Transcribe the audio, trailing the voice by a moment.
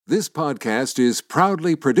This podcast is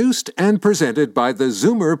proudly produced and presented by the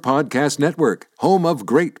Zoomer Podcast Network, home of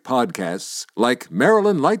great podcasts like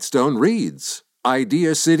Marilyn Lightstone Reads,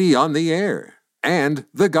 Idea City on the Air, and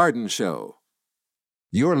The Garden Show.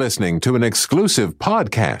 You're listening to an exclusive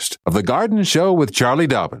podcast of The Garden Show with Charlie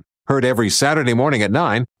Dobbin, heard every Saturday morning at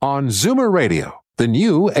 9 on Zoomer Radio, the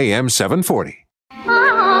new AM 740.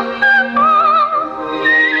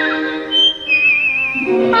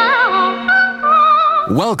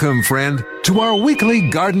 Welcome, friend, to our weekly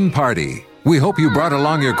garden party. We hope you brought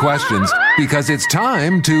along your questions because it's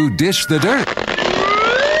time to dish the dirt.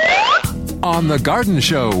 On The Garden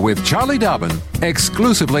Show with Charlie Dobbin,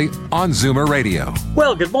 exclusively on Zoomer Radio.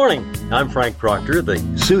 Well, good morning. I'm Frank Proctor, the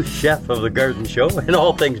sous chef of The Garden Show, and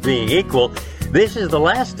all things being equal, this is the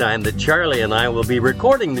last time that Charlie and I will be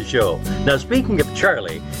recording the show. Now, speaking of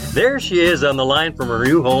Charlie, there she is on the line from her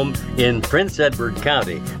new home in Prince Edward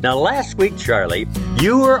County. Now, last week, Charlie,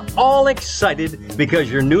 you were all excited because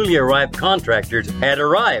your newly arrived contractors had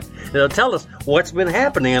arrived. Now, tell us what's been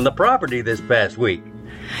happening on the property this past week.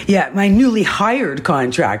 Yeah, my newly hired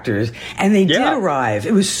contractors, and they did arrive.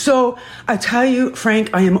 It was so, I tell you, Frank,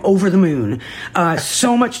 I am over the moon.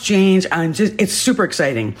 So much change. It's super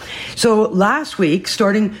exciting. So last week,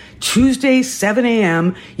 starting Tuesday, 7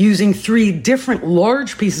 a.m., using 3 different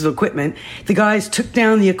large pieces of equipment, the guys took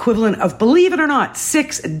down the equivalent of, believe it or not,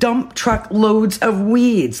 6 dump truck loads of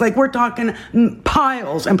weeds. Like, we're talking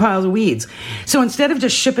piles and piles of weeds. So instead of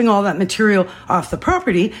just shipping all that material off the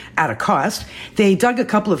property at a cost, they dug a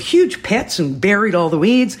couple of huge pits and buried all the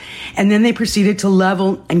weeds, and then they proceeded to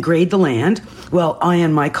level and grade the land. Well, I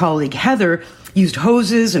and my colleague Heather used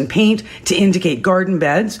hoses and paint to indicate garden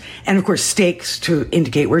beds, and of course stakes to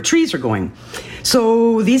indicate where trees are going.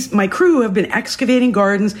 So my crew have been excavating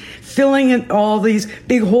gardens, filling in all these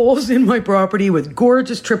big holes in my property with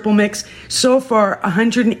gorgeous triple mix. So far,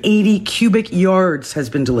 180 cubic yards has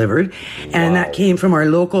been delivered, and that came from our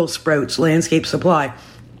local Sprouts Landscape Supply.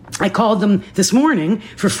 I called them this morning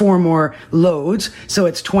for 4 more loads, so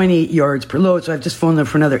it's 20 yards per load, so I've just phoned them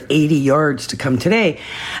for another 80 yards to come today.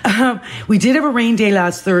 We did have a rain day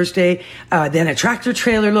last Thursday, then a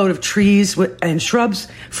tractor-trailer load of trees and shrubs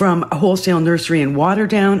from a wholesale nursery in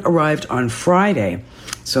Waterdown arrived on Friday.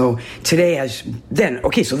 So today, then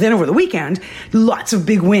over the weekend, lots of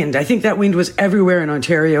big wind. I think that wind was everywhere in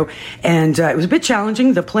Ontario, and it was a bit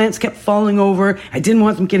challenging. The plants kept falling over. I didn't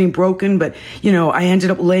want them getting broken, but, I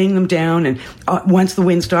ended up laying them down, and once the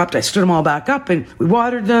wind stopped, I stood them all back up, and we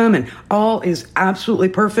watered them, and all is absolutely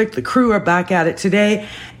perfect. The crew are back at it today,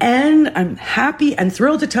 and I'm happy and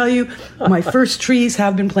thrilled to tell you my first trees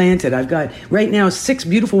have been planted. I've got, right now, 6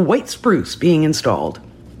 beautiful white spruce being installed.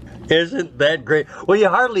 Isn't that great? Well, you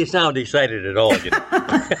hardly sound excited at all.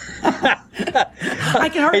 I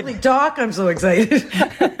can hardly talk. I'm so excited.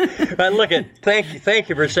 Thank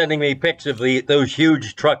you for sending me pics of those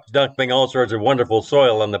huge trucks dumping all sorts of wonderful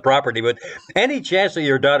soil on the property. But any chance that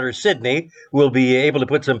your daughter Sydney will be able to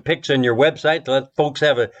put some pics on your website to let folks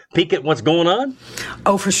have a peek at what's going on?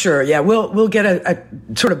 Oh, for sure. Yeah, we'll get a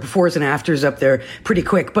sort of befores and afters up there pretty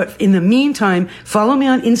quick. But in the meantime, follow me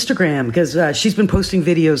on Instagram because she's been posting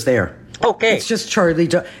videos there. Okay. It's just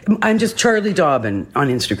I'm just Charlie Dobbin on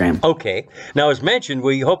Instagram. Okay. Now, as mentioned,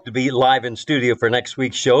 we hope to be live in studio for next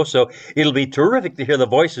week's show, so it'll be terrific to hear the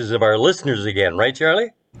voices of our listeners again, right,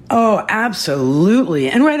 Charlie? Oh, absolutely.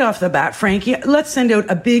 And right off the bat, Frankie, let's send out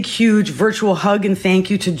a big, huge virtual hug and thank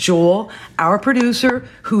you to Joel, our producer,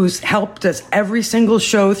 who's helped us every single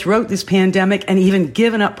show throughout this pandemic and even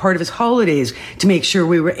given up part of his holidays to make sure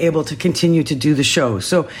we were able to continue to do the show.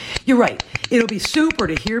 So you're right. It'll be super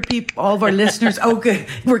to hear all of our listeners. Oh, good.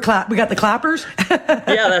 We got the clappers.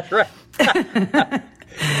 Yeah, that's right.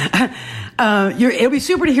 It'll be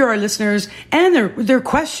super to hear our listeners and their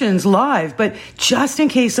questions live, but just in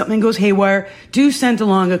case something goes haywire, do send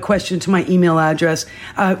along a question to my email address.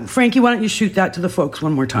 Frankie, why don't you shoot that to the folks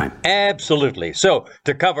one more time? Absolutely. So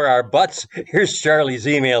to cover our butts, here's Charlie's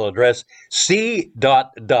email address,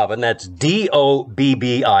 c.dobbin, that's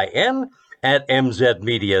DOBBIN, at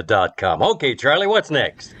mzmedia.com. Okay, Charlie, what's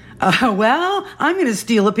next? Well, I'm going to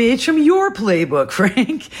steal a page from your playbook,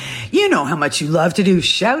 Frank. You know how much you love to do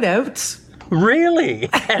shout-outs. Really?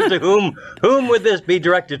 And to whom would this be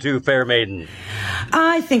directed to, fair maiden?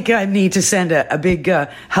 I think I need to send a big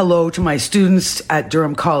hello to my students at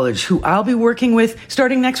Durham College, who I'll be working with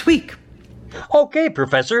starting next week. Okay,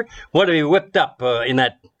 Professor. What have you whipped up in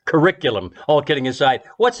that curriculum? All kidding aside,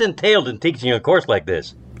 what's entailed in teaching a course like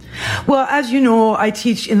this? Well, as you know, I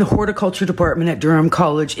teach in the horticulture department at Durham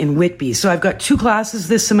College in Whitby. So I've got 2 classes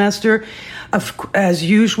this semester. As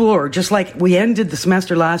usual, or just like we ended the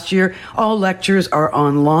semester last year, all lectures are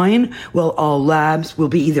online. Well, all labs will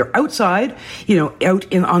be either outside,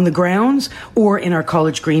 on the grounds, or in our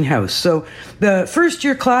college greenhouse. So the first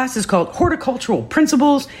year class is called Horticultural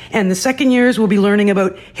Principles, and the second years will be learning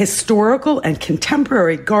about historical and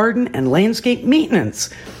contemporary garden and landscape maintenance.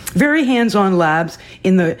 Very hands-on labs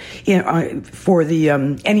for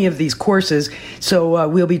any of these courses. So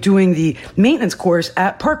we'll be doing the maintenance course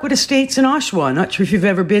at Parkwood Estates in Oshawa. Not sure if you've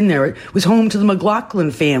ever been there. It was home to the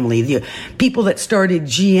McLaughlin family, the people that started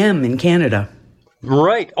GM in Canada.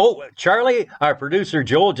 Right. Oh, Charlie, our producer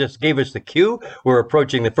Joel just gave us the cue. We're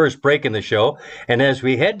approaching the first break in the show. And as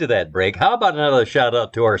we head to that break, how about another shout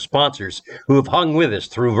out to our sponsors who have hung with us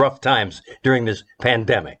through rough times during this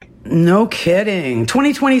pandemic? No kidding.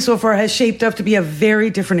 2020 so far has shaped up to be a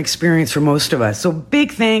very different experience for most of us. So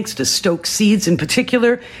big thanks to Stoke Seeds in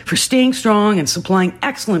particular for staying strong and supplying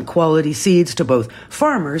excellent quality seeds to both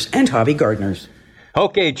farmers and hobby gardeners.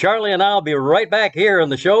 Okay, Charlie and I'll be right back here on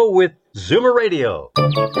the show with Zoomer Radio.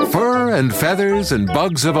 Fur and feathers and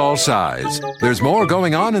bugs of all size. There's more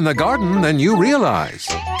going on in the garden than you realize.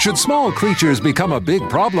 Should small creatures become a big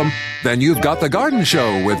problem, then you've got The Garden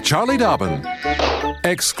Show with Charlie Dobbin.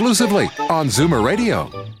 Exclusively on Zoomer Radio.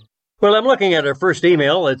 Well, I'm looking at our first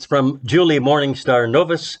email. It's from Julie Morningstar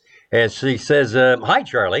Novus. As she says, hi,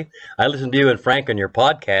 Charlie. I listen to you and Frank on your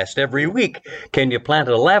podcast every week. Can you plant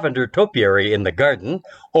a lavender topiary in the garden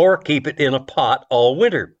or keep it in a pot all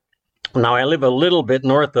winter? Now, I live a little bit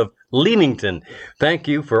north of Leamington. Thank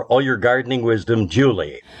you for all your gardening wisdom,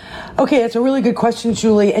 Julie. Okay, that's a really good question,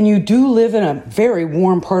 Julie. And you do live in a very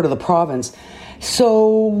warm part of the province. So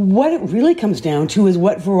what it really comes down to is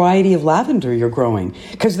what variety of lavender you're growing.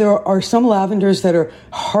 Because there are some lavenders that are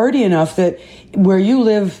hardy enough that where you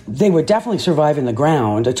live, they would definitely survive in the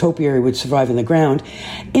ground. A topiary would survive in the ground.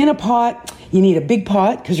 In a pot, you need a big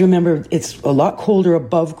pot because remember, it's a lot colder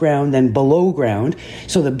above ground than below ground.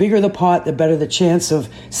 So the bigger the pot, the better the chance of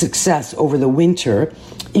success over the winter.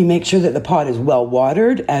 You make sure that the pot is well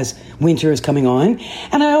watered as winter is coming on.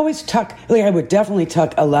 And I always I would definitely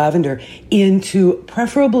tuck a lavender into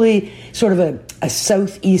preferably sort of a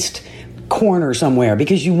southeast corner somewhere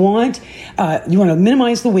because you want to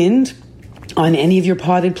minimize the wind on any of your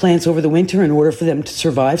potted plants over the winter in order for them to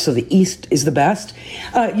survive. So the east is the best.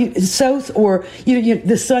 South or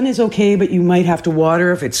the sun is okay, but you might have to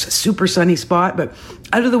water if it's a super sunny spot. But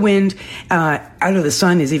out of the wind, out of the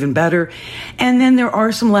sun is even better. And then there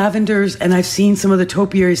are some lavenders, and I've seen some of the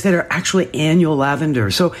topiaries that are actually annual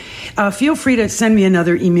lavender. So feel free to send me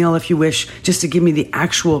another email if you wish, just to give me the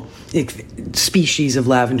actual species of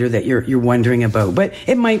lavender that you're wondering about. But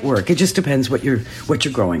it might work. It just depends what you're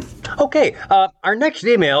growing. Okay, our next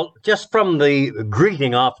email, just from the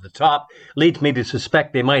greeting off the top, leads me to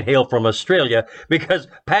suspect they might hail from Australia because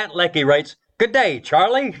Pat Leckie writes, "Good day,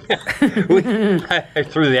 Charlie." I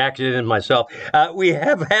threw the accent in myself. We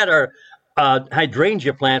have had our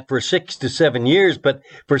hydrangea plant for 6 to 7 years, but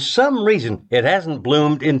for some reason it hasn't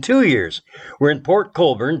bloomed in 2 years. We're in Port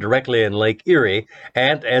Colborne, directly in Lake Erie,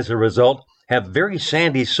 and as a result have very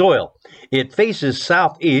sandy soil. It faces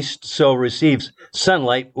southeast, so receives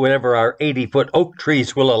sunlight whenever our 80-foot oak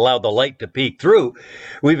trees will allow the light to peek through.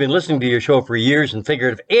 We've been listening to your show for years and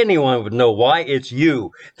figured if anyone would know why, it's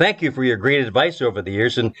you. Thank you for your great advice over the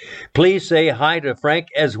years, and please say hi to Frank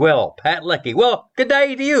as well. Pat Leckie. Well, good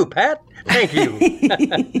day to you, Pat. Thank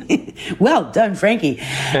you. Well done, Frankie.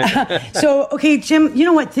 Okay, Jim, you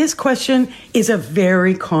know what? This question is a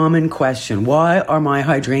very common question. Why are my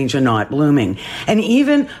hydrangea not blooming? And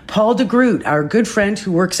even Paul DeGroot, our good friend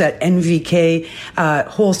who works at NVK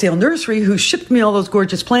Wholesale Nursery, who shipped me all those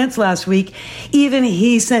gorgeous plants last week, even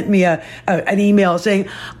he sent me an email saying,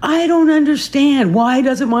 I don't understand. Why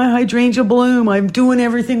doesn't my hydrangea bloom? I'm doing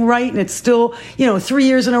everything right, and it's still, 3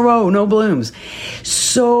 years in a row, no blooms.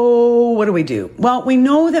 So what do we do? Well, we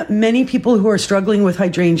know that many people who are struggling with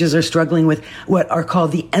hydrangeas are struggling with what are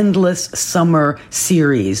called the Endless Summer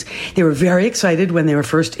series. They were very excited when they were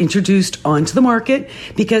first introduced onto the market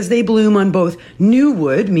because they bloom on both new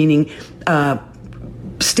wood, meaning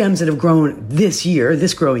stems that have grown this year,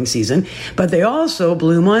 this growing season, but they also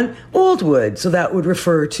bloom on old wood. So that would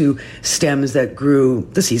refer to stems that grew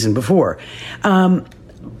the season before.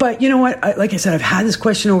 But you know what? Like I said, I've had this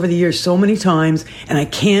question over the years so many times, and I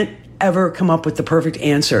can't ever come up with the perfect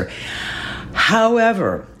answer.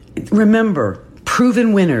 However, remember,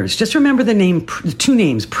 Proven Winners. Just remember the two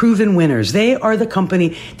names, Proven Winners. They are the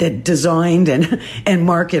company that designed and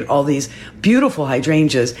market all these beautiful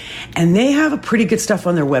hydrangeas, and they have a pretty good stuff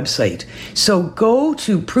on their website. So go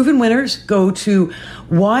to Proven Winners, go to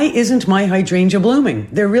Why Isn't My Hydrangea Blooming?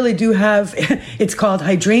 They really do have, it's called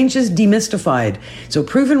Hydrangeas Demystified. So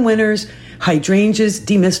Proven Winners, Hydrangeas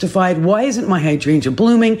Demystified, Why Isn't My Hydrangea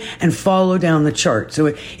Blooming? And follow down the chart. So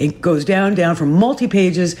it goes down from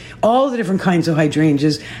multi-pages, all the different kinds of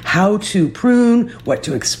hydrangeas, how to prune, what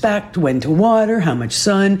to expect, when to water, how much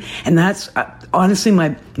sun. And that's honestly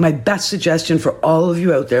my best suggestion for all of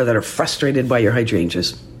you out there that are frustrated by your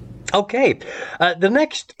hydrangeas. Okay. The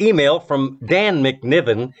next email from Dan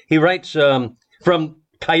McNiven, he writes from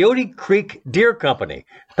Coyote Creek Deer Company.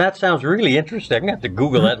 That sounds really interesting. I'm going to have to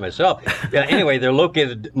Google that myself. Anyway, they're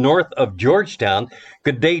located north of Georgetown.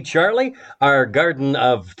 Good day, Charlie. Our garden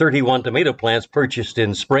of 31 tomato plants purchased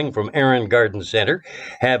in spring from Aaron Garden Center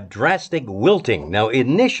have drastic wilting. Now,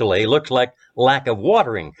 initially, looks like lack of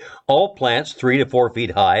watering. All plants 3 to 4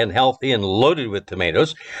 feet high and healthy and loaded with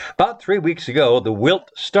tomatoes. About 3 weeks ago, the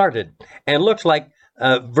wilt started and looks like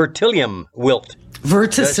verticillium wilt.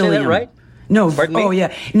 Verticillium. Did I say that right? No, Pardon me? Oh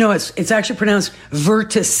yeah, no, it's actually pronounced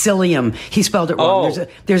verticillium. He spelled it wrong.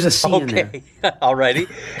 There's a C in there. Okay, all righty.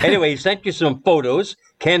 Anyway, he sent you some photos.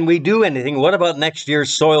 Can we do anything? What about next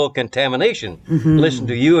year's soil contamination? Mm-hmm. Listen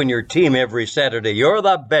to you and your team every Saturday. You're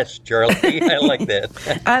the best, Charlie. I like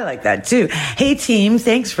that. I like that too. Hey team,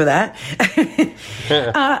 thanks for that.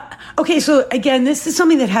 Okay, so again, this is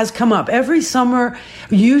something that has come up every summer,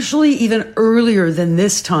 usually even earlier than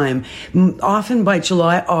this time. Often by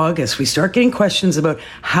July, August, we start getting questions about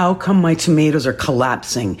how come my tomatoes are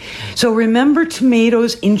collapsing. So remember,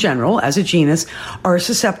 tomatoes in general, as a genus, are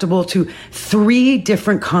susceptible to 3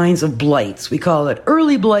 different kinds of blights. We call it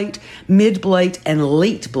early blight, mid blight, and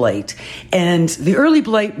late blight. And the early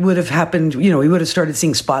blight would have happened, we would have started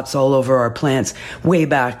seeing spots all over our plants way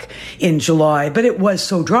back in July, but it was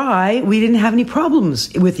so dry, we didn't have any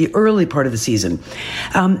problems with the early part of the season.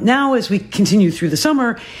 Now, as we continue through the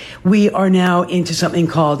summer, we are now into something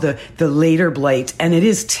called the later blight, and it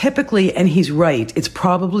is typically, and he's right, it's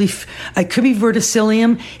probably, it could be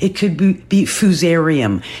verticillium, it could be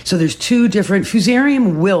fusarium. So there's 2 different, fusarium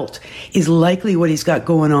wilt is likely what he's got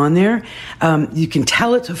going on there. You can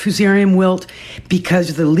tell it's a fusarium wilt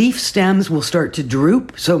because the leaf stems will start to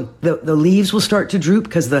droop. So the leaves will start to droop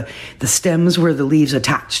because the stems where the leaves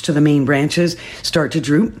attach to the main branches start to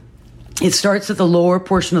droop. It starts at the lower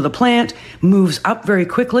portion of the plant, moves up very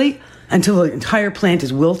quickly until the entire plant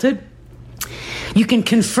is wilted. You can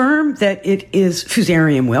confirm that it is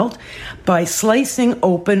fusarium wilt by slicing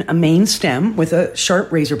open a main stem with a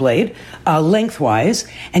sharp razor blade lengthwise,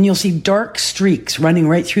 and you'll see dark streaks running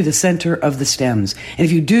right through the center of the stems. And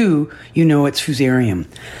if you do, you know it's fusarium.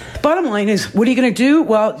 Bottom line is, what are you going to do?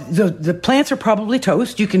 Well, the plants are probably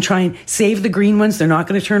toast. You can try and save the green ones. They're not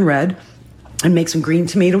going to turn red. And make some green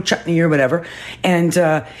tomato chutney or whatever. And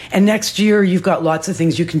next year, you've got lots of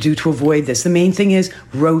things you can do to avoid this. The main thing is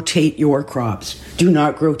rotate your crops. Do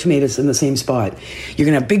not grow tomatoes in the same spot. You're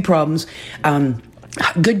going to have big problems.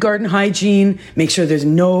 Good garden hygiene. Make sure there's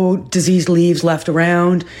no diseased leaves left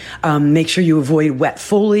around. Make sure you avoid wet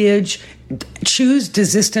foliage. Choose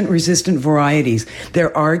resistant varieties.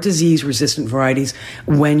 There are disease-resistant varieties.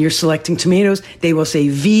 When you're selecting tomatoes, they will say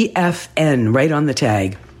VFN right on the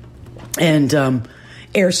tag. And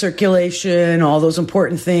air circulation, all those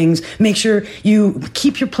important things. Make sure you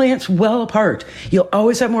keep your plants well apart. You'll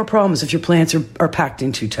always have more problems if your plants are packed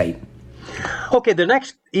in too tight. Okay, the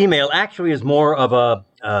next email actually is more of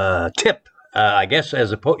a tip. I guess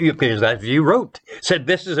as you wrote, said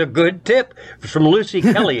this is a good tip from Lucy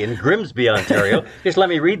Kelly in Grimsby, Ontario. Just let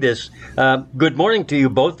me read this. Good morning to you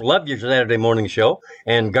both. Love your Saturday morning show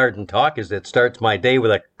and garden talk as it starts my day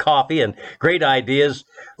with a coffee and great ideas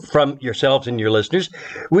from yourselves and your listeners.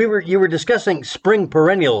 You were discussing spring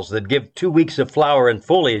perennials that give 2 weeks of flower and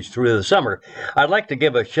foliage through the summer. I'd like to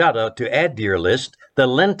give a shout out to add to your list the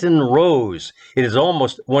Lenten rose. It is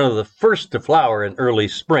almost one of the first to flower in early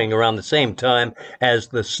spring around the same time as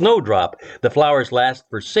the snowdrop. The flowers last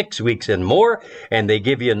for 6 weeks and more, and they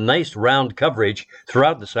give you a nice round coverage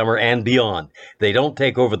throughout the summer and beyond. They don't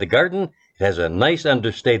take over the garden. It has a nice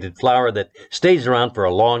understated flower that stays around for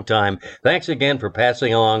a long time. Thanks again for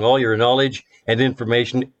passing along all your knowledge and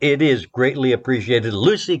information. It is greatly appreciated.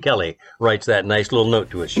 Lucy Kelly writes that nice little note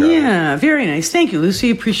to us, Charlie. Yeah, very nice. Thank you, Lucy.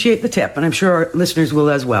 Appreciate the tip, and I'm sure our listeners will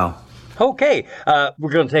as well. Okay,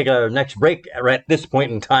 we're going to take our next break at this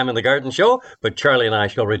point in time in the Garden Show, but Charlie and I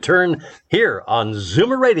shall return here on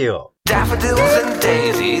Zoomer Radio. daffodils and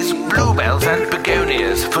daisies, bluebells and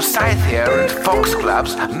begonias, forsythia and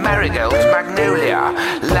foxgloves, marigolds, magnolia,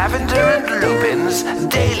 lavender and lupins,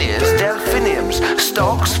 dahlias, delphiniums,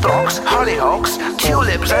 stalks, phlox, hollyhocks,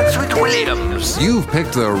 tulips and sweet williams. You've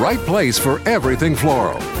picked the right place for everything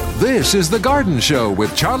floral. This is The Garden Show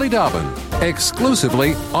with Charlie Dobbin,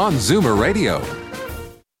 exclusively on Zoomer Radio.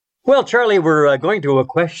 Well, Charlie, we're going to a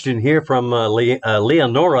question here from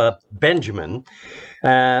Leonora Benjamin.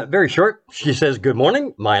 Very short. She says, "Good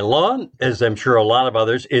morning. My lawn, as I'm sure a lot of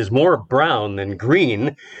others, is more brown than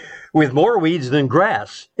green, with more weeds than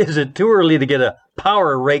grass. Is it too early to get a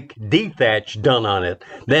power rake dethatch done on it,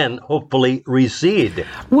 then hopefully reseed?"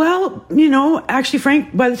 Well, actually,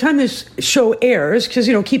 Frank, by the time this show airs, because,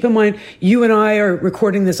 keep in mind, you and I are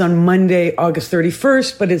recording this on Monday, August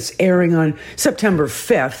 31st, but it's airing on September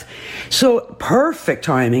 5th. So perfect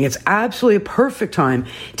timing. It's absolutely a perfect time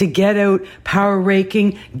to get out power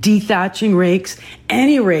raking, dethatching rakes,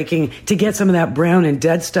 any raking to get some of that brown and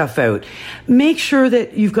dead stuff out. Make sure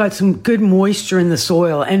that you've got some good moisture in the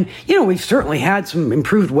soil. And, we've certainly had some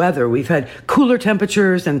improved weather. We've had cooler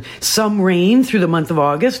temperatures and some rain through the month of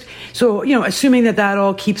August. So, assuming that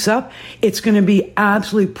all keeps up, it's going to be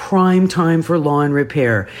absolutely prime time for lawn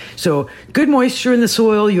repair. So good moisture in the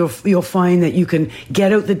soil. You'll find that you can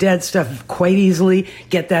get out the dead stuff quite easily,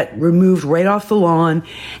 get that removed right off the lawn,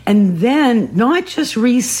 and then not just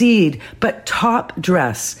reseed, but top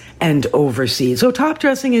dress and overseed. So top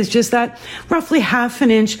dressing is just that roughly half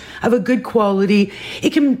an inch of a good quality.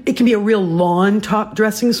 It can be a real lawn top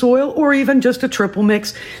dressing soil, or even just a triple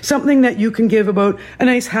mix, something that you can give about a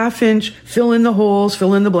nice half inch, fill in the holes,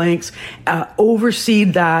 fill in the blanks,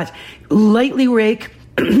 overseed that, lightly rake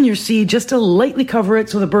your seed just to lightly cover it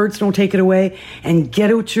so the birds don't take it away, and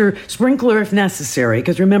get out your sprinkler if necessary.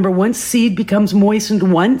 Because remember, once seed becomes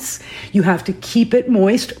moistened once, you have to keep it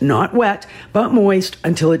moist, not wet, but moist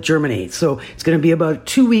until it germinates. So it's going to be about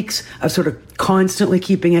 2 weeks of sort of constantly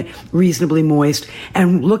keeping it reasonably moist.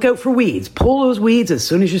 And look out for weeds. Pull those weeds as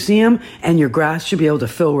soon as you see them, and your grass should be able to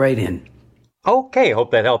fill right in. Okay,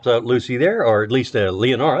 hope that helps out Lucy there, or at least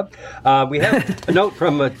Leonora. We have a note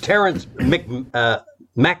from Terrence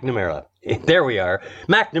McNamara. There we are.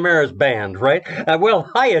 McNamara's band, right?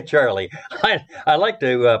 Well, hiya, Charlie. I like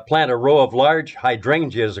to plant a row of large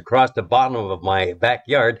hydrangeas across the bottom of my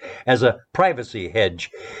backyard as a privacy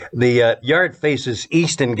hedge. The yard faces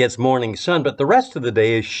east and gets morning sun, but the rest of the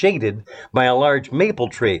day is shaded by a large maple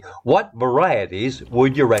tree. What varieties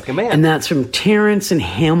would you recommend? And that's from Terrence in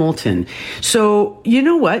Hamilton. So, you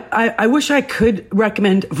know what? I wish I could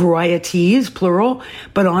recommend varieties, plural,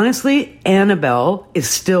 but honestly, Annabelle is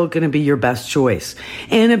still going to be your best choice.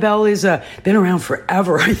 Annabelle is been around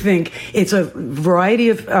forever, I think. It's a variety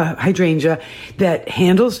of hydrangea that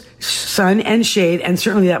handles sun and shade, and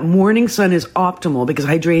certainly that morning sun is optimal because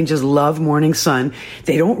hydrangeas love morning sun.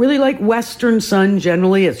 They don't really like western sun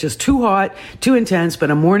generally. It's just too hot, too intense,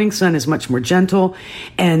 but a morning sun is much more gentle.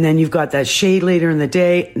 And then you've got that shade later in the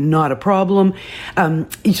day, not a problem.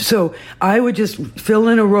 So I would just fill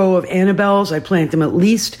in a row of Annabelles. I plant them at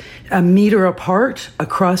least a meter apart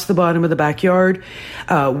across the bottom of the backyard.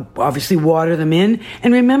 Obviously water them in.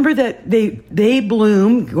 And remember that they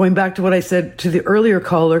bloom, going back to what I said to the earlier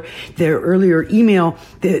caller, their earlier email,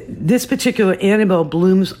 this particular Annabelle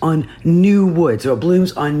blooms on new wood. So it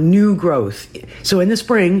blooms on new growth. So in the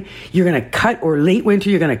spring, you're going to cut, or late winter,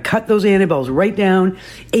 you're going to cut those Annabelles right down,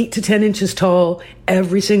 8 to 10 inches tall,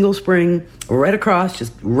 every single spring, right across,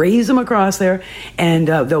 just raise them across there, and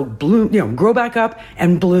they'll bloom, grow back up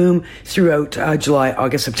and bloom throughout July,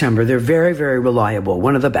 August, September. They're very, very reliable,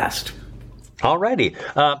 one of the best. Alrighty.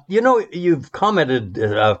 You've commented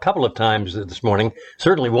a couple of times this morning,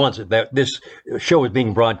 certainly once, that this show is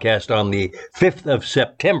being broadcast on the 5th of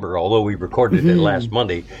September, although we recorded it last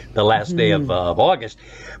Monday, the last day of August.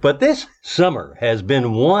 But this summer has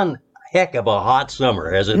been one heck of a hot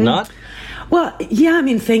summer, has it not? Well, yeah,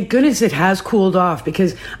 thank goodness it has cooled off,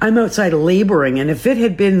 because I'm outside laboring, and if it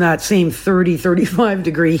had been that same 30, 35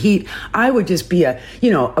 degree heat, I would just be a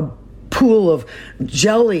pool of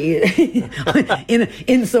jelly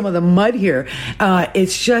in some of the mud here.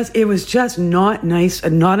 It was just not nice,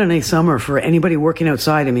 not a nice summer for anybody working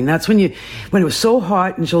outside. That's when it was so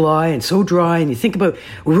hot in July and so dry, and you think about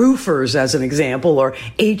roofers as an example, or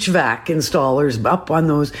HVAC installers up on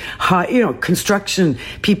those high, construction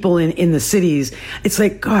people in the cities. It's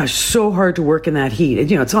like, gosh, so hard to work in that heat.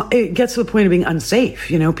 It gets to the point of being unsafe.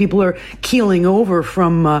 People are keeling over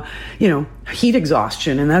from, heat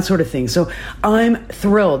exhaustion and that sort of thing. So I'm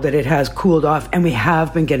thrilled that it has cooled off, and we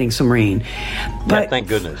have been getting some rain. But thank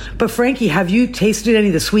goodness. But Frankie, have you tasted any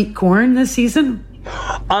of the sweet corn this season?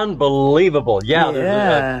 Unbelievable. Yeah.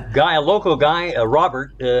 There's a local guy,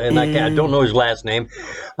 Robert, and I don't know his last name,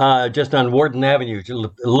 just on Warden Avenue, a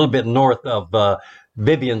little bit north of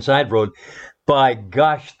Vivian Side Road. By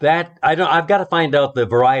gosh, I've got to find out the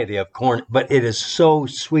variety of corn, but it is so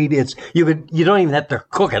sweet. You don't even have to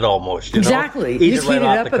cook it almost. Exactly. You just heat it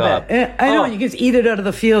up a bit. I know, you just eat it out of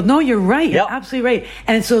the field. No, you're right. Yep. You're absolutely right.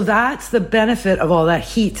 And so that's the benefit of all that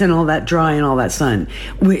heat and all that dry and all that sun.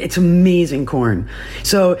 It's amazing corn.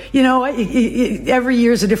 So, every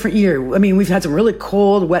year is a different year. I mean, we've had some really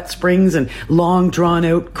cold, wet springs and long, drawn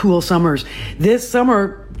out, cool summers. This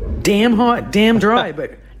summer, damn hot, damn dry,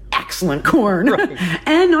 but excellent corn. Right.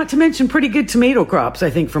 And not to mention pretty good tomato crops, I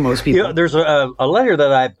think, for most people. There's a letter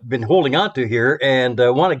that I've been holding on to here, and I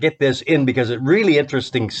want to get this in because it's really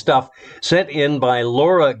interesting stuff sent in by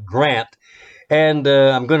Laura Grant. And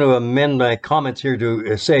I'm going to amend my comments here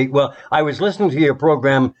to say, well, I was listening to your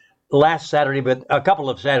program last Saturday, but a couple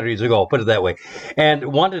of Saturdays ago, put it that way, and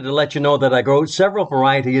wanted to let you know that I grow several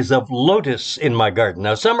varieties of lotus in my garden.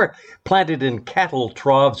 Now, some are planted in cattle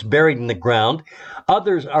troughs buried in the ground.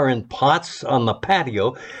 Others are in pots on the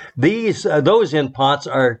patio. Those in pots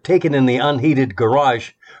are taken in the unheated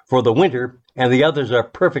garage for the winter, and the others are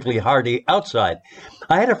perfectly hardy outside.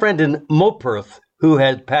 I had a friend in Moperth who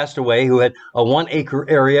had passed away, who had a 1-acre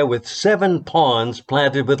area with 7 ponds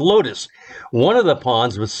planted with lotus. One of the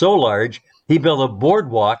ponds was so large, he built a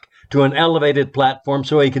boardwalk to an elevated platform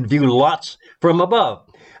so he could view lots from above.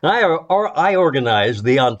 I organized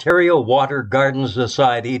the Ontario Water Garden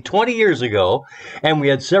Society 20 years ago, and we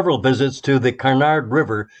had several visits to the Carnard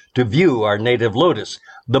River to view our native lotus.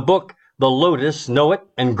 The book, The Lotus, Know It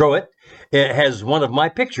and Grow It, it has one of my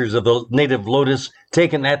pictures of the native lotus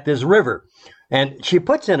taken at this river. And she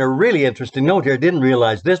puts in a really interesting note here. I didn't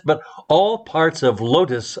realize this, but all parts of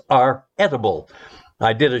lotus are edible.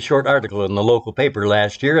 I did a short article in the local paper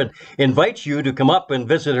last year and invite you to come up and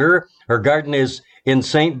visit her. Her garden is in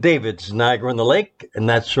St. David's, Niagara-on-the-Lake, and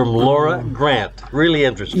that's from Laura Grant. Really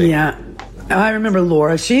interesting. Yeah. I remember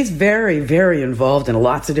Laura. She's very, very involved in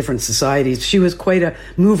lots of different societies. She was quite a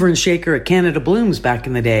mover and shaker at Canada Blooms back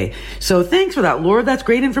in the day. So thanks for that, Laura. That's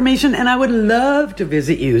great information, and I would love to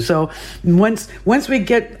visit you. So once we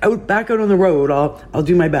get back out on the road, I'll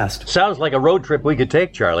do my best. Sounds like a road trip we could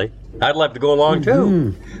take, Charlie. I'd love to go along,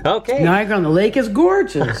 too. Okay. Niagara-on-the-Lake is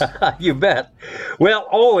gorgeous. You bet. Well,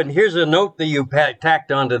 and here's a note that you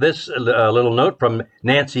tacked onto this little note from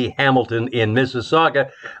Nancy Hamilton in Mississauga.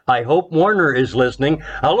 I hope Warner is listening.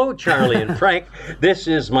 Hello, Charlie and Frank. This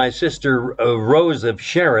is my sister, Rose of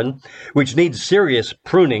Sharon, which needs serious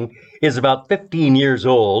pruning, is about 15 years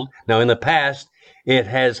old. Now, in the past, it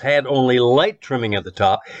has had only light trimming at the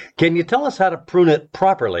top. Can you tell us how to prune it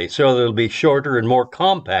properly so that it'll be shorter and more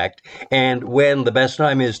compact, and when the best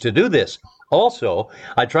time is to do this? Also,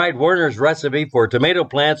 I tried Werner's recipe for tomato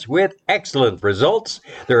plants with excellent results.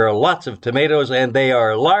 There are lots of tomatoes, and they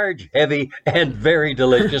are large, heavy, and very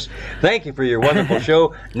delicious. Thank you for your wonderful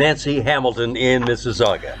show, Nancy Hamilton in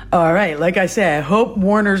Mississauga. All right. Like I say, I hope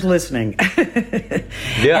Warner's listening.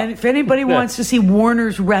 Yeah. And if anybody wants to see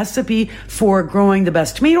Warner's recipe for growing the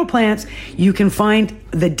best tomato plants, you can find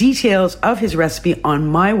the details of his recipe on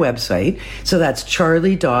my website. So that's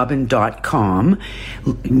charliedobbin.com.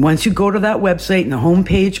 Once you go to that website and the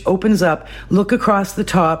homepage opens up, look across the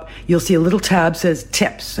top, you'll see a little tab says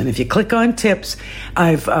tips. And if you click on tips,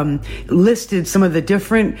 I've listed some of the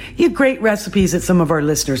different great recipes that some of our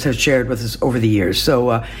listeners have shared with us over the years.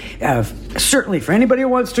 So certainly for anybody who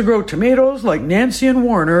wants to grow tomatoes like Nancy and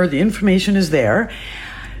Warner, the information is there.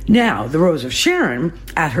 Now, the Rose of Sharon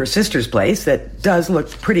at her sister's place, that does look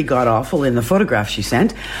pretty god-awful in the photograph she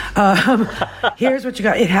sent. Here's what you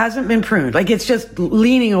got. It hasn't been pruned. Like, it's just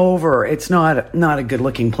leaning over. It's not a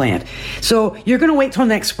good-looking plant. So you're going to wait till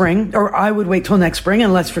next spring, or I would wait till next spring,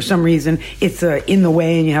 unless for some reason it's in the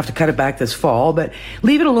way and you have to cut it back this fall. But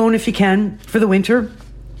leave it alone if you can for the winter.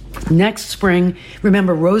 Next spring,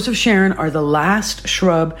 remember, Rose of Sharon are the last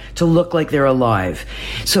shrub to look like they're alive.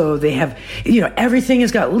 So they have, everything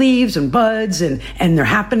has got leaves and buds and they're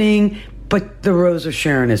happening, but the Rose of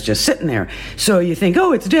Sharon is just sitting there. So you think,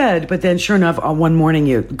 oh, it's dead. But then sure enough, on one morning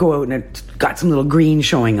you go out and it's got some little green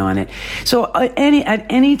showing on it. So at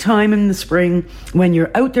any time in the spring, when you're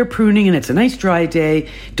out there pruning and it's a nice dry day,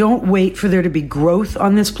 don't wait for there to be growth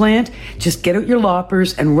on this plant. Just get out your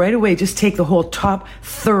loppers and right away just take the whole top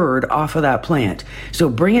third off of that plant. So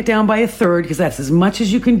bring it down by a third, because that's as much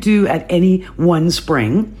as you can do at any one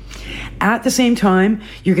spring. At the same time,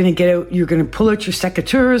 you're going to pull out your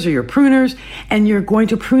secateurs or your pruners, and you're going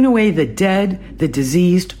to prune away the dead, the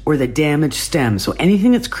diseased, or the damaged stems. So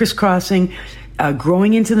anything that's crisscrossing,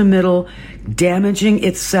 growing into the middle, damaging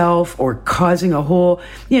itself or causing a whole,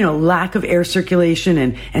 lack of air circulation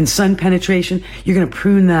and sun penetration, you're going to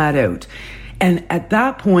prune that out. And at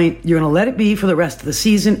that point, you're going to let it be for the rest of the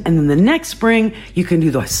season. And then the next spring, you can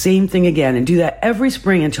do the same thing again and do that every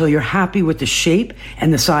spring until you're happy with the shape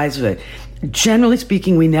and the size of it. Generally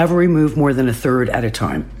speaking, we never remove more than a third at a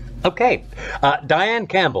time. Okay. Diane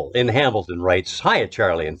Campbell in Hamilton writes, "Hiya,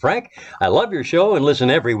 Charlie and Frank. I love your show and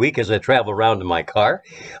listen every week as I travel around in my car.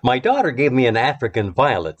 My daughter gave me an African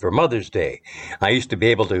violet for Mother's Day. I used to be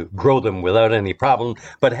able to grow them without any problem,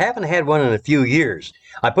 but haven't had one in a few years.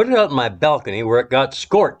 I put it out on my balcony where it got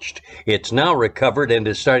scorched. It's now recovered and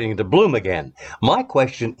is starting to bloom again. My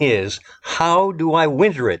question is, how do I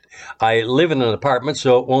winter it? I live in an apartment,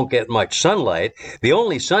 so it won't get much sunlight. The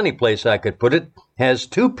only sunny place I could put it has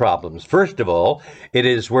two problems. First of all, it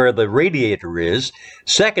is where the radiator is.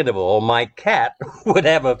 Second of all, my cat would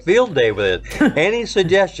have a field day with it. Any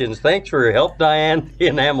suggestions? Thanks for your help, Diane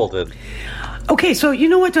in Hamilton." Okay, so you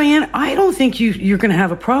know what, Diane? I don't think you're going to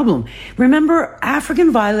have a problem. Remember,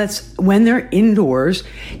 African violets, when they're indoors,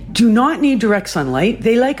 do not need direct sunlight.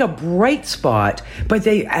 They like a bright spot, but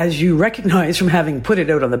they, as you recognize from having put it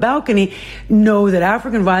out on the balcony, know that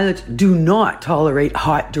African violets do not tolerate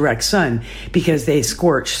hot, direct sun because they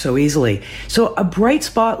scorch so easily. So a bright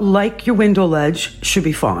spot like your window ledge should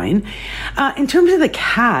be fine. In terms of the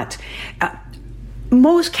cat,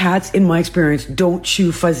 most cats, in my experience, don't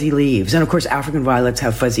chew fuzzy leaves. And of course, African violets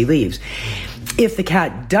have fuzzy leaves. If the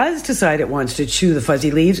cat does decide it wants to chew the fuzzy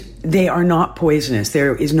leaves, they are not poisonous.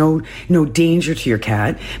 There is no danger to your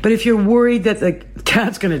cat. But if you're worried that the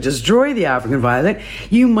cat's going to destroy the African violet,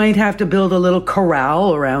 you might have to build a little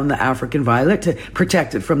corral around the African violet to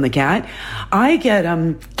protect it from the cat. I get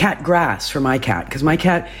cat grass for my cat because my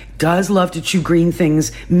cat does love to chew green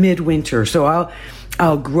things midwinter. So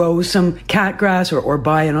I'll grow some cat grass or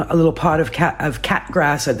buy a little pot of cat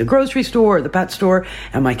grass at the grocery store or the pet store,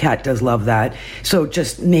 and my cat does love that. So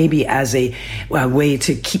just maybe as a way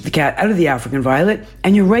to keep the cat out of the African violet.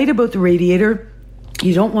 And you're right about the radiator.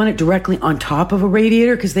 You don't want it directly on top of a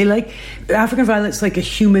radiator because African violets like a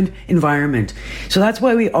humid environment. So that's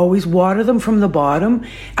why we always water them from the bottom,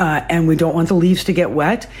 and we don't want the leaves to get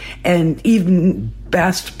wet. And even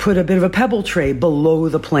best put a bit of a pebble tray below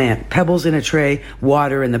the plant. Pebbles in a tray,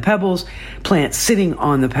 water in the pebbles, plant sitting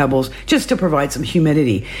on the pebbles, just to provide some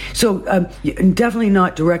humidity. So definitely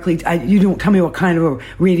not directly, you don't tell me what kind of a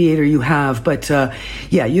radiator you have, but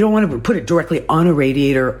you don't want to put it directly on a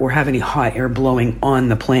radiator or have any hot air blowing on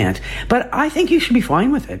the plant. But I think you should be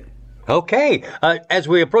fine with it. Okay. As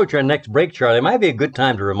we approach our next break, Charlie, it might be a good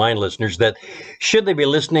time to remind listeners that should they be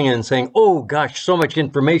listening and saying, oh, gosh, so much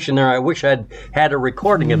information there, I wish I'd had a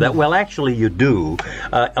recording of that. Well, actually, you do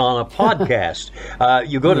on a podcast.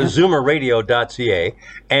 You go to zoomerradio.ca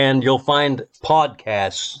and you'll find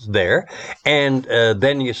podcasts there. And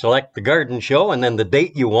then you select the garden show and then the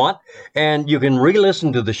date you want. And you can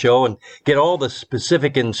re-listen to the show and get all the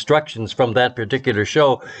specific instructions from that particular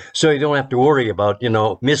show so you don't have to worry about,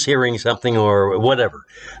 mishearing something or whatever.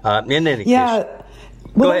 In any case.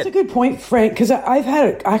 Well, that's a good point, Frank, because I've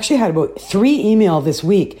actually had about 3 emails this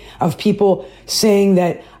week of people saying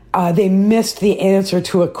that they missed the answer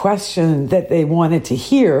to a question that they wanted to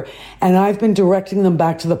hear, and I've been directing them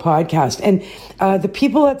back to the podcast. And the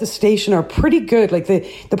people at the station are pretty good. Like the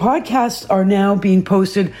podcasts are now being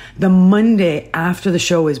posted the Monday after the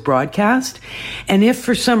show is broadcast. And if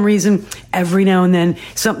for some reason, every now and then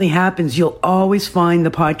something happens, you'll always find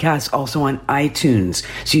the podcast also on iTunes.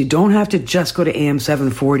 So you don't have to just go to AM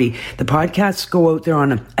 740. The podcasts go out there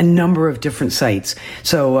on a number of different sites.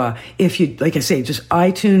 So if you, like I say, just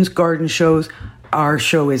iTunes, garden shows. Our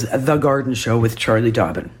show is The Garden Show with Charlie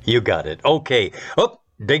Dobbin. You got it. Okay. Oh,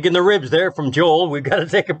 digging the ribs there from Joel. We've got to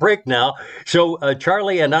take a break now. So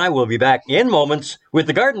Charlie and I will be back in moments with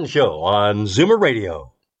The Garden Show on Zoomer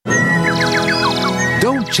Radio.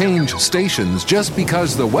 Don't change stations just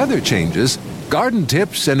because the weather changes. Garden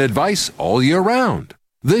tips and advice all year round.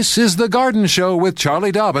 This is The Garden Show with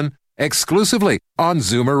Charlie Dobbin, exclusively on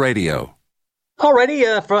Zoomer Radio.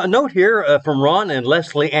 Alrighty, for a note here from Ron and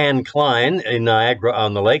Leslie Ann Klein in Niagara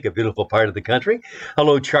on the Lake, a beautiful part of the country.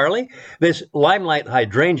 Hello, Charlie. This limelight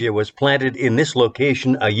hydrangea was planted in this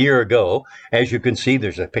location a year ago. As you can see,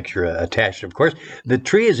 there's a picture attached, of course. The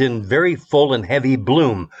tree is in very full and heavy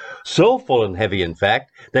bloom. So full and heavy, in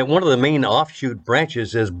fact, that one of the main offshoot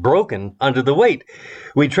branches is broken under the weight.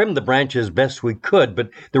 We trimmed the branch as best we could, but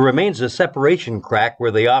there remains a separation crack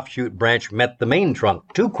where the offshoot branch met the main trunk.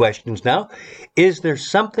 2 questions now. Is there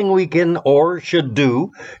something we can or should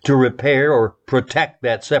do to repair or protect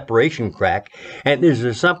that separation crack? And is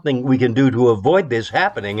there something we can do to avoid this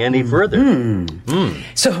happening any further?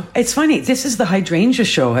 So it's funny. This is the Hydrangea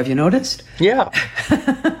show. Have you noticed? Yeah.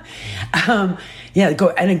 Yeah,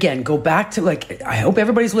 go back to, like, I hope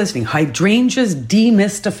everybody's listening. Hydrangeas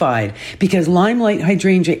demystified, because Limelight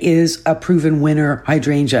hydrangea is a proven winner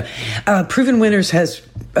hydrangea. Proven Winners has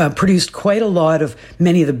produced quite a lot of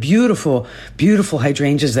many of the beautiful, beautiful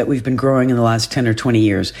hydrangeas that we've been growing in the last 10 or 20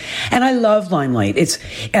 years. And I love Limelight. It's,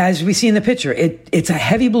 as we see in the picture, it's a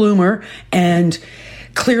heavy bloomer, and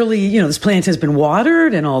clearly, this plant has been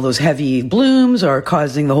watered, and all those heavy blooms are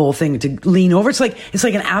causing the whole thing to lean over. It's like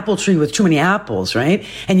an apple tree with too many apples, right?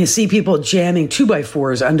 And you see people jamming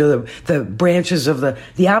 2x4s under the branches of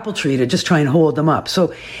the apple tree to just try and hold them up.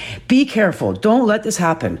 So be careful. Don't let this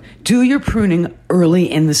happen. Do your pruning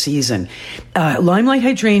early in the season. Limelight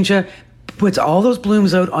hydrangea puts all those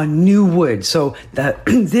blooms out on new wood, so that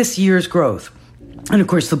this year's growth. And of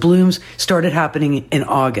course, the blooms started happening in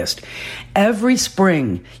August. Every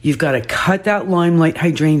spring, you've got to cut that Limelight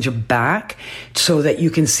hydrangea back so that you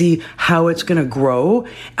can see how it's going to grow.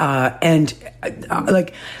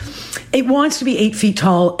 It wants to be 8 feet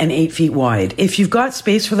tall and 8 feet wide. If you've got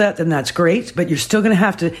space for that, then that's great, but you're still going to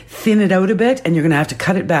have to thin it out a bit, and you're going to have to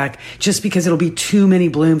cut it back just because it'll be too many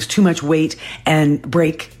blooms, too much weight, and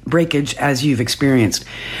breakage as you've experienced.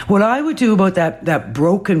 What I would do about that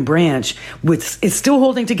broken branch, it's still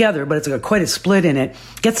holding together, but it's got quite a split in it.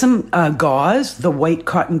 Get some gauze, the white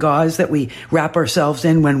cotton gauze that we wrap ourselves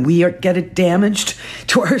in when we get it damaged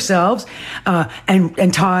to ourselves,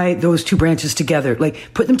 and tie those 2 branches together.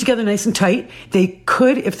 Like, put them together nice and tight. They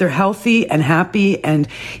could, if they're healthy and happy and,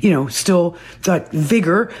 still got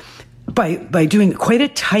vigor, by doing quite a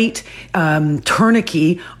tight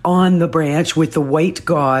tourniquet on the branch with the white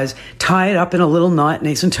gauze, tie it up in a little knot,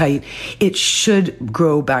 nice and tight, it should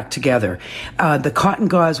grow back together. The cotton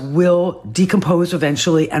gauze will decompose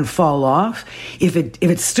eventually and fall off. If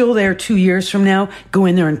it's still there 2 years from now, go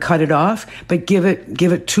in there and cut it off, but give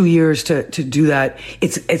it 2 years to do that.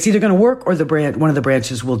 It's either going to work or one of the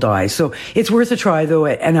branches will die. So it's worth a try, though.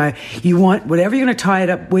 And you want whatever you're going to tie it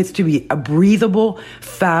up with to be a breathable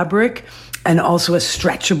fabric, and also a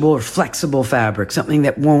stretchable or flexible fabric, something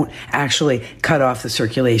that won't actually cut off the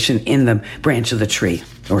circulation in the branch of the tree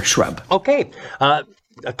or shrub. Okay. A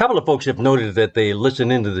couple of folks have noted that they listen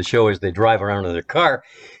into the show as they drive around in their car.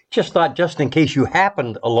 Just thought, just in case you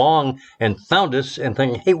happened along and found us and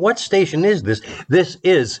thinking, hey, what station is this? This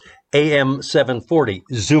is AM 740,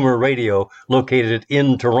 Zoomer Radio, located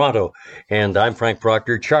in Toronto. And I'm Frank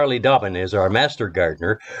Proctor. Charlie Dobbin is our master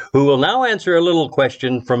gardener, who will now answer a little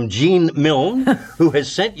question from Jean Milne, who has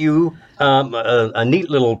sent you a neat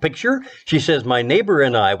little picture. She says, my neighbor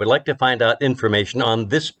and I would like to find out information on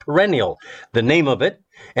this perennial, the name of it,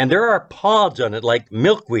 and there are pods on it like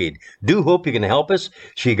milkweed. Do hope you can help us.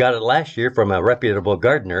 She got it last year from a reputable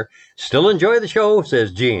gardener. Still enjoy the show,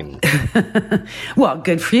 says Jean. Well,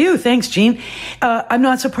 good for you. Thanks, Jean. I'm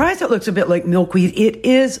not surprised it looks a bit like milkweed. It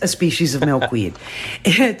is a species of milkweed.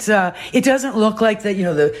 It doesn't look like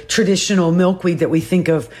the traditional milkweed that we think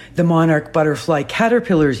of the monarch butterfly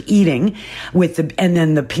caterpillars eating and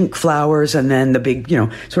then the pink flowers and then the big,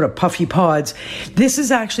 sort of puffy pods. This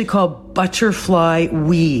is actually called butterfly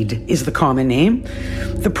weed is the common name.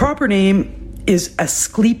 The proper name is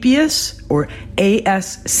Asclepias, or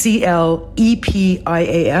Asclepias,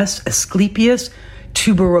 Asclepias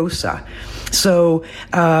tuberosa. So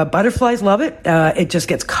butterflies love it. It just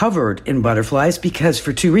gets covered in butterflies because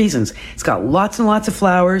for 2 reasons. It's got lots and lots of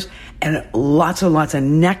flowers and lots and lots of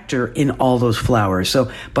nectar in all those flowers.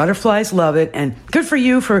 So butterflies love it, and good for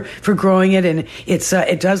you for growing it. And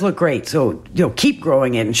it does look great. So keep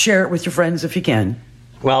growing it and share it with your friends if you can.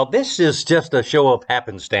 Well, this is just a show of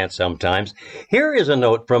happenstance sometimes. Here is a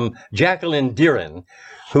note from Jacqueline Deerin,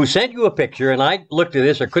 who sent you a picture, and I looked at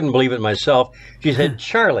this, I couldn't believe it myself. She said,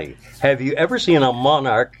 Charlie, have you ever seen a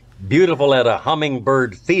monarch beautiful at a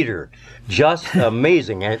hummingbird feeder? Just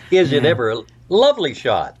amazing. And is it ever a lovely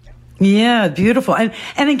shot? Yeah, beautiful. And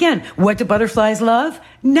again, what do butterflies love?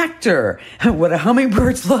 Nectar. What do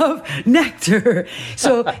hummingbirds love? Nectar.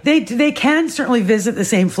 So they can certainly visit the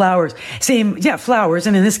same flowers. Flowers,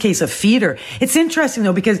 and in this case, a feeder. It's interesting,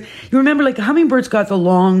 though, because you remember, like, the hummingbird's got the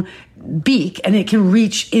long beak and it can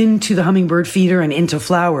reach into the hummingbird feeder and into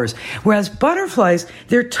flowers. Whereas butterflies,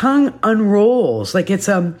 their tongue unrolls. Like it's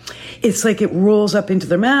like it rolls up into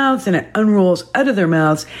their mouths and it unrolls out of their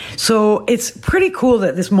mouths. So it's pretty cool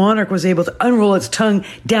that this monarch was able to unroll its tongue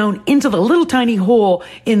down into the little tiny hole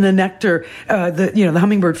in the nectar, the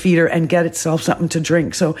hummingbird feeder, and get itself something to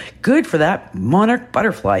drink. So good for that monarch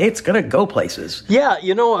butterfly. It's going to go places. Yeah,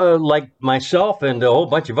 like myself and a whole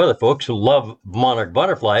bunch of other folks who love monarch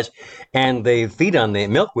butterflies, and they feed on the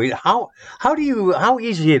milkweed. How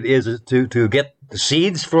easy it is to get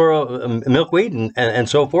seeds for milkweed and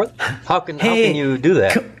so forth? How can you do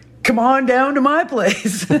that? Come on down to my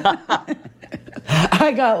place.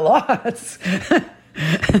 I got lots.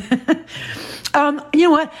 You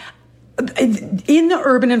know what? In the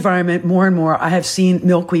urban environment, more and more, I have seen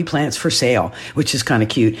milkweed plants for sale, which is kind of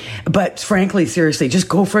cute. But frankly, seriously, just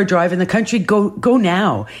go for a drive in the country. Go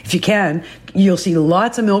now. If you can, you'll see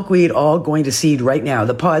lots of milkweed all going to seed right now.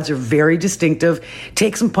 The pods are very distinctive.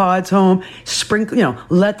 Take some pods home, sprinkle,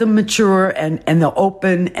 let them mature and they'll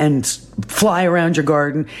open and fly around your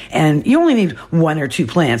garden. And you only need 1 or 2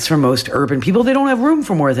 plants for most urban people. They don't have room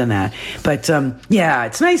for more than that. But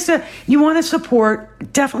it's nice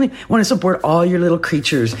definitely want to support all your little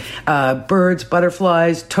creatures, birds,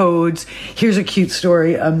 butterflies, toads. Here's a cute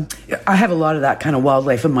story. I have a lot of that kind of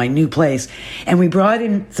wildlife in my new place. And we brought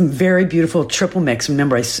in some very beautiful triple mix.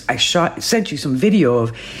 Remember, I sent you some video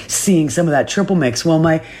of seeing some of that triple mix. Well,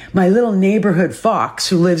 my little neighborhood fox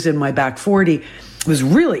who lives in my back 40 was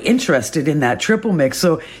really interested in that triple mix.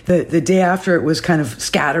 So the day after it was kind of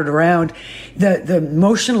scattered around, the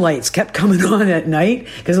motion lights kept coming on at night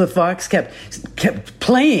because the fox kept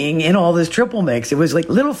playing in all this triple mix. It was like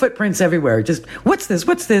little footprints everywhere. Just, what's this?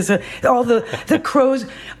 All the crows,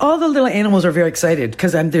 all the little animals are very excited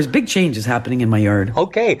because there's big changes happening in my yard.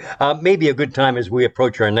 Okay. Maybe a good time as we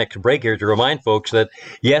approach our next break here to remind folks that,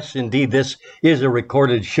 yes, indeed, this is a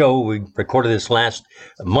recorded show. We recorded this last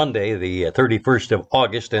Monday, the 31st of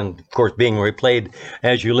August, and of course being replayed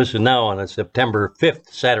as you listen now on a September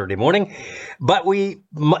 5th Saturday morning. But we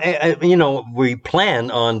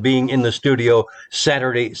plan on being in the studio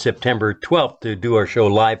Saturday, September 12th to do our show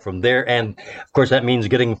live from there. And of course that means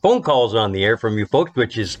getting phone calls on the air from you folks,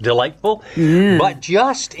 which is delightful. Yeah. But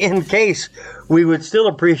just in case, we would still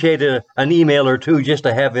appreciate an email or two just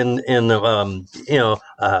to have in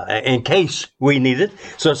case we need it.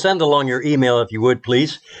 So send along your email if you would,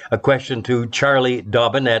 please. A question to Charlie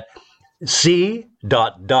Dobbin at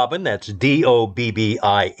c.dobbin, that's Dobbin,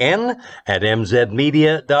 at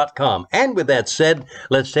mzmedia.com. And with that said,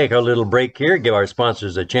 let's take our little break here, give our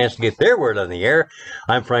sponsors a chance to get their word on the air.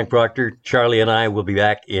 I'm Frank Proctor. Charlie and I will be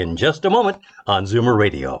back in just a moment on Zoomer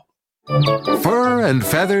Radio. Fur and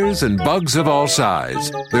feathers and bugs of all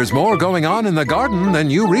size. There's more going on in the garden than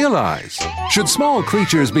you realize. Should small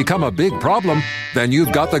creatures become a big problem, then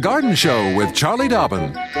you've got The Garden Show with Charlie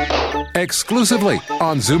Dobbin. Exclusively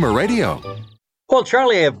on Zoomer Radio. Well,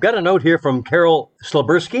 Charlie, I've got a note here from Carol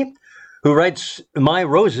Slabirski, who writes, my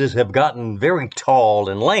roses have gotten very tall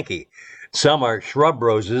and lanky. Some are shrub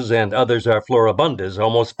roses and others are floribundas,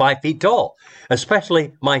 almost 5 feet tall,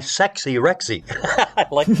 especially my Sexy Rexy. I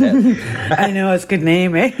like that. I know, it's a good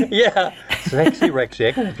name, eh? Yeah, Sexy Rexy.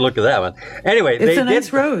 I can look at that one. Anyway, it's a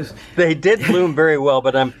nice rose. They did bloom very well,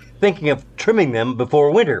 but I'm thinking of trimming them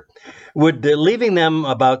before winter. Would leaving them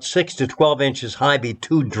about 6 to 12 inches high be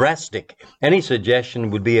too drastic? Any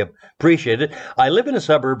suggestion would be appreciated. I live in a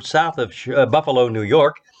suburb south of Buffalo, New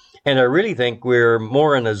York, and I really think we're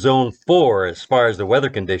more in a zone 4 as far as the weather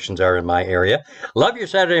conditions are in my area. Love your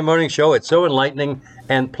Saturday morning show. It's so enlightening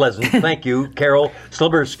and pleasant. Thank you, Carol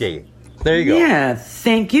Slabirski. There you go. Yeah,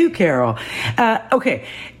 thank you, Carol. Okay.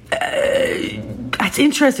 That's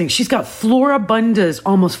interesting. She's got floribundas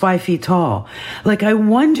almost 5 feet tall. Like, I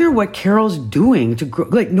wonder what Carol's doing to grow.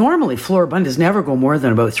 Like, normally floribundas never go more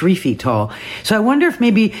than about 3 feet tall. So I wonder if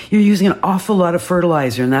maybe you're using an awful lot of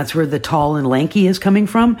fertilizer and that's where the tall and lanky is coming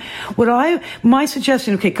from. My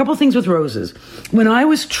suggestion, okay, a couple of things with roses. When I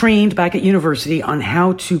was trained back at university on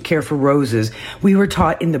how to care for roses, we were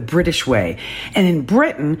taught in the British way. And in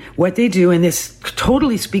Britain, what they do, and this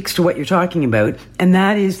totally speaks to what you're talking about, and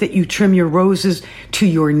that is that you trim your roses to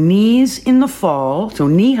your knees in the fall, so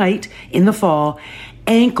knee height in the fall,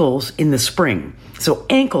 ankles in the spring. So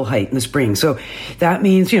ankle height in the spring. So that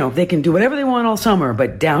means, they can do whatever they want all summer,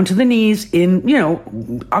 but down to the knees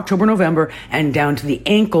in, October, November, and down to the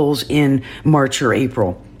ankles in March or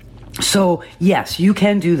April. So yes, you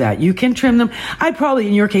can do that. You can trim them. I'd probably,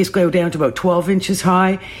 in your case, go down to about 12 inches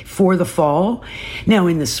high for the fall. Now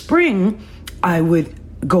in the spring, I would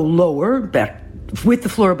go lower, back with the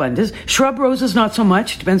floribundas. Shrub roses, not so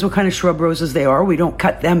much. Depends what kind of shrub roses they are. We don't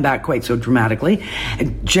cut them back quite so dramatically,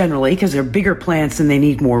 generally, because they're bigger plants and they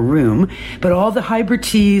need more room. But all the hybrid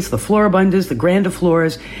teas, the floribundas, the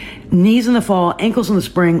grandifloras, knees in the fall, ankles in the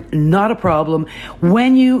spring, not a problem.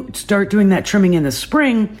 When you start doing that trimming in the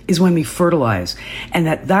spring is when we fertilize. And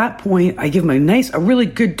at that point, I give them a really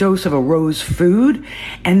good dose of a rose food.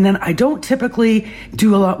 And then I don't typically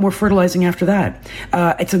do a lot more fertilizing after that.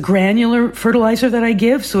 It's a granular fertilizer that I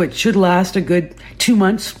give, so it should last a good 2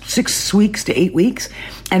 months, 6 weeks to 8 weeks.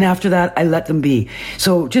 And after that, I let them be.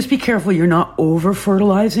 So just be careful you're not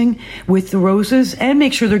over-fertilizing with the roses, and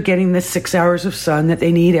make sure they're getting the 6 hours of sun that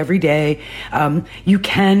they need every day. You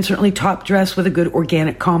can certainly top dress with a good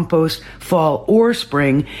organic compost fall or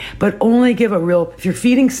spring, but only give if you're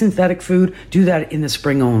feeding synthetic food, do that in the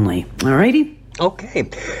spring only. All righty? Okay.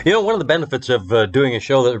 One of the benefits of doing a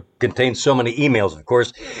show that contains so many emails, of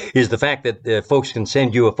course, is the fact that folks can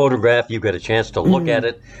send you a photograph. You've got a chance to look at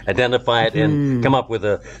it, identify it, and come up with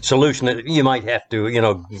a solution that you might have to,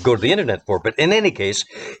 go to the internet for. But in any case,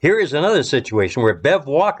 here is another situation where Bev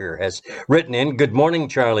Walker has written in, "Good morning,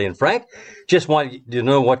 Charlie and Frank. Just want you to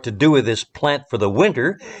know what to do with this plant for the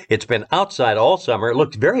winter. It's been outside all summer. It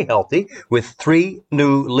looks very healthy with 3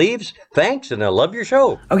 new leaves. Thanks, and I love your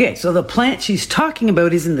show." Okay, so the plant she's talking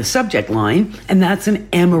about is in the subject line, and that's an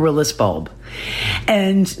amaryllis bulb.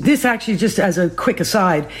 And this actually, just as a quick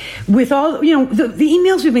aside, with all, the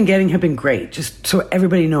emails we've been getting have been great, just so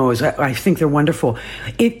everybody knows. I think they're wonderful.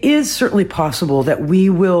 It is certainly possible that we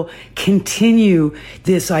will continue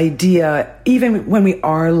this idea even when we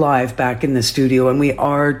are live back in the studio and we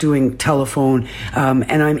are doing telephone,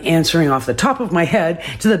 and I'm answering off the top of my head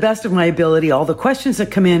to the best of my ability all the questions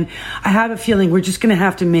that come in. I have a feeling we're just going to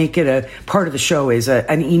have to make it a part of the show as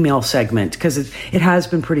an email segment, because it has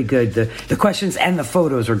been pretty good. The questions and the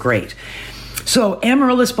photos are great. So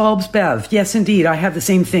amaryllis bulbs, Bev. Yes, indeed. I have the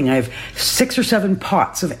same thing. I have 6 or 7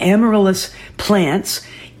 pots of amaryllis plants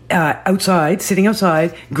sitting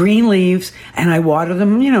outside, green leaves, and I water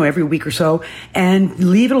them, every week or so, and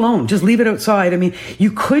leave it alone. Just leave it outside. I mean, you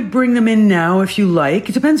could bring them in now if you like.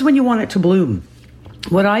 It depends when you want it to bloom.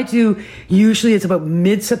 What I do usually is about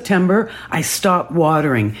mid-September, I stop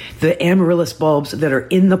watering the amaryllis bulbs that are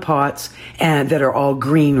in the pots and that are all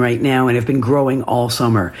green right now and have been growing all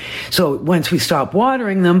summer. So once we stop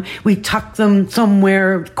watering them, we tuck them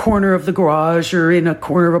somewhere, corner of the garage or in a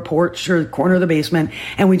corner of a porch or corner of the basement,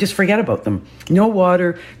 and we just forget about them. No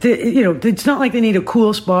water. It's not like they need a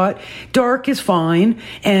cool spot. Dark is fine.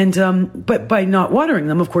 And, but by not watering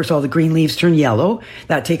them, of course, all the green leaves turn yellow.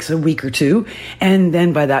 That takes a week or two. And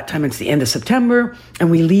then by that time, it's the end of September, and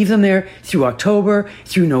we leave them there through October,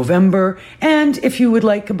 through November, and if you would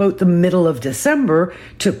like, about the middle of December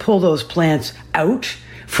to pull those plants out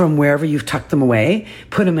from wherever you've tucked them away,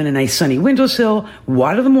 put them in a nice sunny windowsill,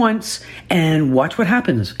 water them once, and watch what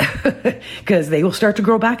happens, because they will start to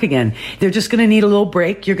grow back again. They're just going to need a little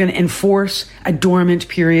break. You're going to enforce a dormant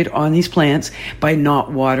period on these plants by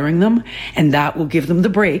not watering them, and that will give them the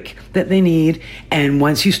break that they need. And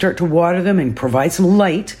once you start to water them and provide some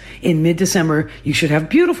light in mid-December, you should have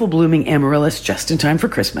beautiful blooming amaryllis just in time for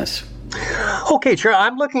Christmas. Okay, Charlie,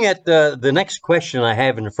 I'm looking at the next question I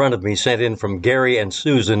have in front of me, sent in from Gary and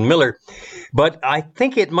Susan Miller, but I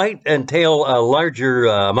think it might entail a larger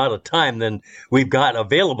amount of time than we've got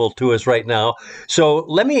available to us right now. So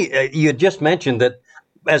let me, you just mentioned that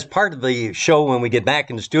as part of the show when we get back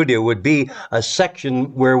in the studio would be a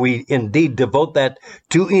section where we indeed devote that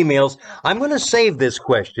to emails. I'm going to save this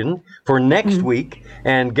question for next week,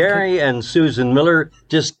 and Gary and Susan Miller,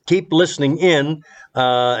 just keep listening in.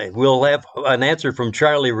 We'll have an answer from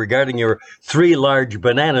Charlie regarding your 3 large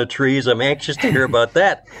banana trees. I'm anxious to hear about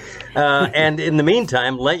that. And in the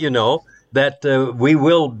meantime, let you know that we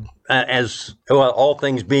will, as well, all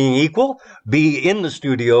things being equal, be in the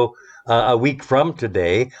studio a week from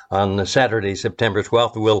today on Saturday, September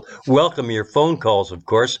 12th. We'll welcome your phone calls, of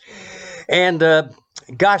course. And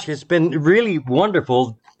gosh, it's been really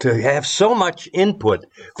wonderful to have so much input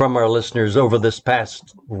from our listeners over this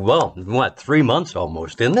past, 3 months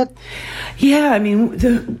almost, isn't it? Yeah, I mean,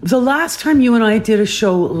 the last time you and I did a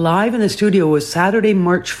show live in the studio was Saturday,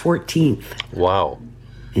 March 14th. Wow.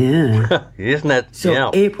 Yeah. Isn't that? So yeah.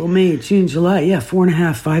 April, May, June, July. Yeah,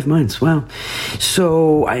 4.5, 5 months. Wow.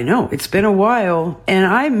 So I know it's been a while, and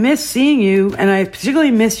I miss seeing you, and I particularly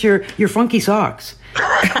miss your funky socks.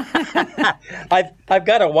 I've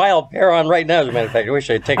got a wild pair on right now, as a matter of fact. I wish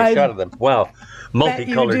I'd take a shot of them. Wow.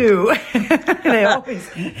 multicolored. You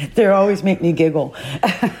do. They always make me giggle.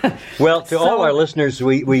 Well, to all our listeners,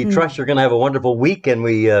 we trust you're going to have a wonderful week, and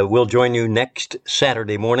we will join you next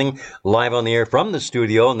Saturday morning live on the air from the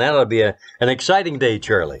studio, and that'll be an exciting day,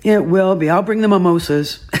 Charlie. It will be. I'll bring the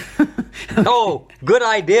mimosas. Oh, good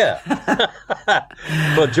idea.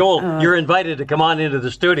 Well, Joel, you're invited to come on into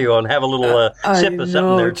the studio and have a little sip of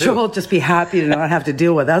something there, too. Joel will just be happy to not have to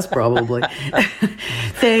deal with us, probably.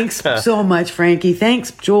 Thanks so much, Frankie.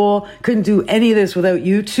 Thanks, Joel. Couldn't do any of this without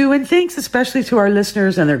you, too. And thanks especially to our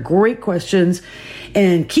listeners and their great questions.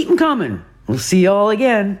 And keep them coming. We'll see you all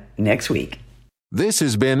again next week. This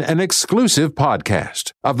has been an exclusive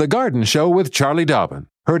podcast of The Garden Show with Charlie Dobbin.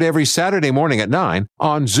 Heard every Saturday morning at 9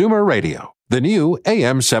 on Zoomer Radio, the new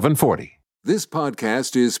AM 740. This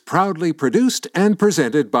podcast is proudly produced and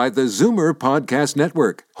presented by the Zoomer Podcast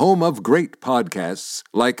Network, home of great podcasts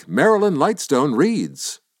like Marilyn Lightstone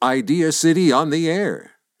Reads, Idea City on the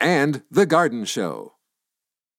Air, and The Garden Show.